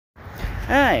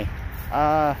Hey,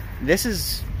 this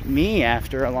is me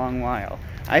after a long while.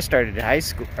 I started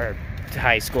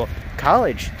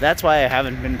college. That's why I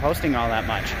haven't been posting all that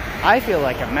much. I feel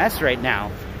like a mess right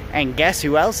now. And guess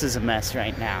who else is a mess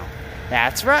right now?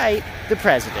 That's right, the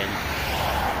president.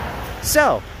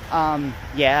 So,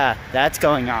 yeah, that's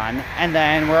going on. And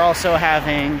then we're also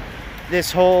having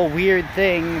this whole weird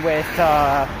thing with,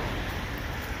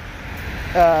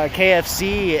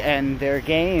 KFC and their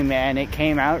game, and it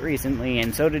came out recently,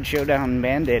 and so did Showdown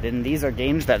Bandit, and these are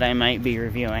games that I might be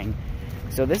reviewing.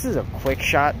 So this is a quick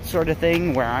shot sort of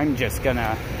thing where I'm just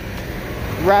gonna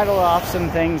rattle off some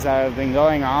things that have been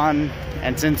going on,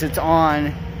 and since it's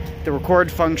on the record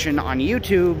function on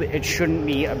YouTube, it shouldn't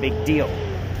be a big deal.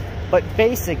 But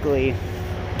basically,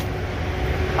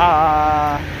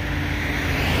 I'm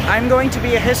going to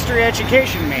be a history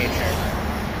education major.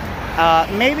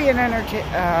 Maybe an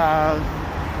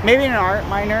art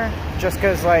minor, just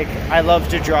because, like, I love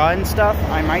to draw and stuff.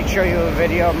 I might show you a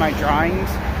video of my drawings.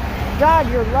 God,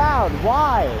 you're loud.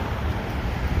 Why?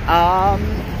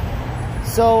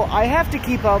 So I have to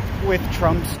keep up with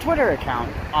Trump's Twitter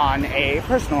account on a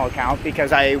personal account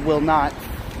because I will not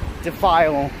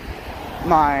defile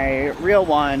my real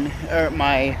one, or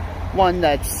my one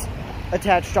that's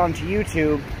attached onto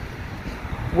YouTube,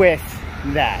 with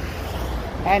that.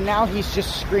 And now he's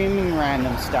just screaming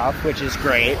random stuff, which is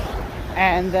great.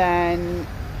 And then,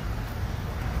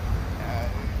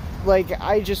 like,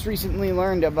 I just recently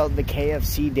learned about the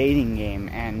KFC dating game,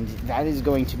 and that is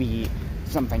going to be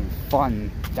something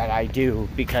fun that I do,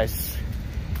 because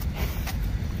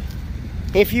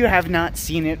if you have not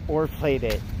seen it or played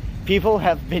it, people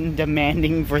have been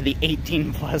demanding for the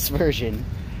 18+ version.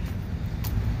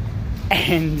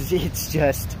 And it's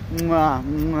just, mwah,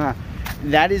 mwah.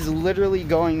 That is literally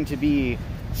going to be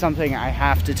something I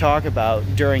have to talk about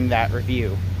during that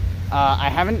review. I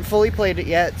haven't fully played it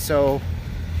yet, so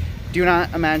do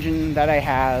not imagine that I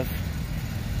have.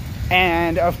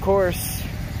 And of course,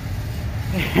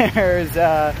 there's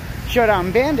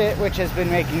Showdown Bandit, which has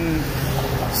been making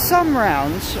some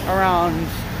rounds around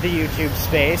the YouTube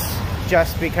space,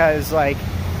 just because, like,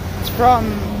 it's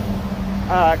from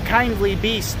Kindly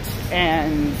Beast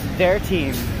and their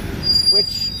team,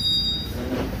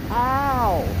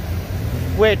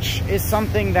 which is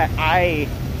something that I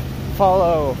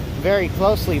follow very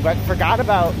closely, but forgot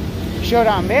about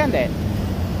Showdown Bandit.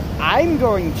 I'm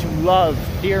going to love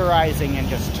theorizing and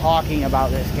just talking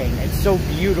about this game. It's so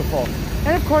beautiful.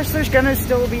 And of course, there's gonna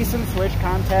still be some Switch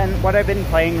content, what I've been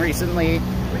playing recently.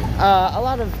 A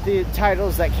lot of the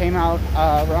titles that came out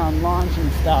around launch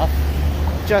and stuff,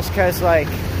 just because, like,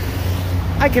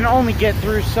 I can only get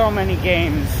through so many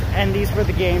games, and these were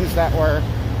the games that were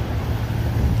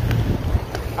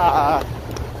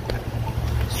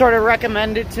sort of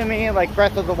recommended to me, like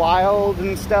Breath of the Wild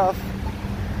and stuff.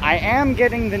 I am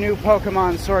getting the new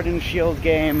Pokemon Sword and Shield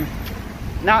game.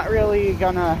 Not really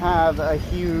gonna have a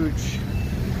huge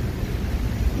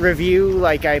review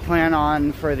like I plan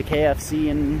on for the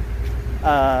KFC and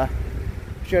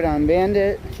Showdown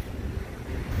Bandit.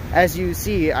 As you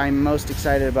see, I'm most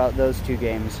excited about those two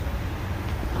games.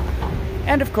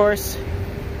 And of course,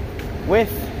 with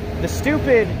the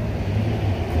stupid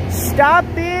 "Stop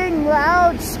being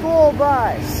loud" school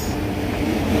bus,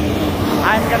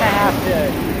 I'm gonna have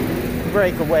to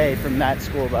break away from that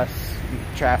school bus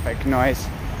traffic noise.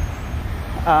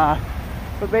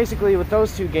 But basically, with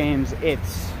those two games,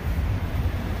 it's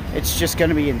just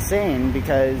gonna be insane,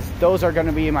 because those are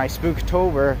gonna be my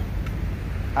Spooktober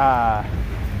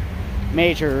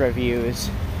major reviews.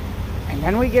 And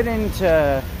then we get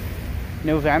into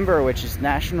November, which is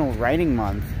National Writing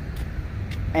Month,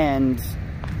 and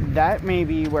that may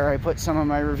be where I put some of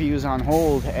my reviews on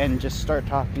hold and just start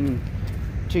talking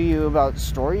to you about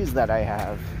stories that I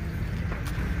have,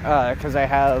 because I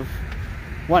have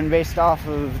one based off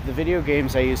of the video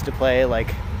games I used to play,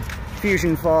 like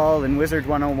Fusion Fall and Wizard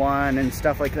 101 and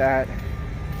stuff like that.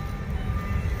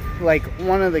 Like,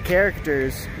 one of the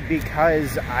characters,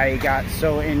 because I got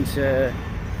so into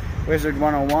Wizard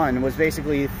 101, was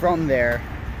basically from there.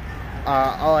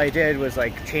 All I did was,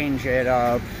 like, change it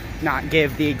up, not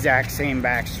give the exact same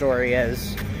backstory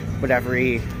as what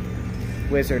every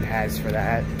wizard has for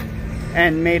that,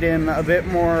 and made him a bit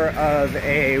more of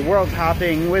a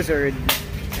world-hopping wizard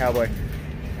cowboy.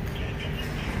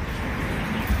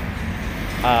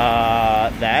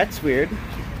 That's weird.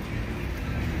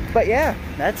 But yeah,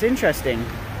 that's interesting.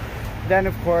 Then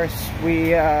of course we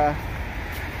have,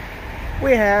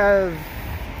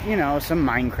 you know, some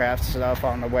Minecraft stuff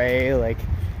on the way, like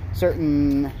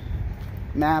certain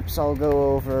maps I'll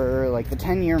go over, like the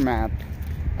 10-year map.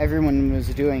 everyone was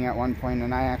doing at one point,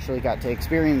 and I actually got to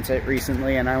experience it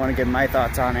recently, and I want to give my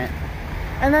thoughts on it.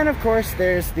 And then, of course,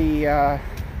 there's the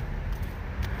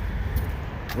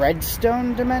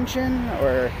Redstone dimension,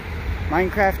 or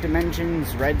Minecraft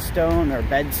Dimensions Redstone, or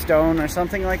Bedstone, or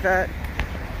something like that.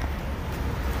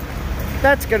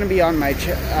 That's going to be on my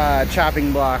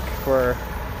chopping block for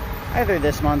either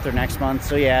this month or next month.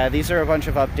 So yeah, these are a bunch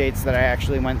of updates that I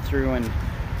actually went through and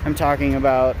I'm talking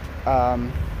about.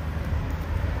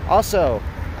 Also,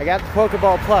 I got the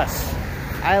Pokeball Plus.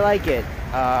 I like it,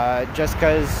 just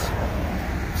because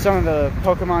some of the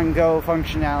Pokemon Go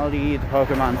functionality, the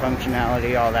Pokemon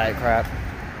functionality, all that crap.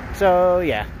 So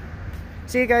yeah,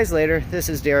 see you guys later. This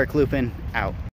is Derek Lupin, out.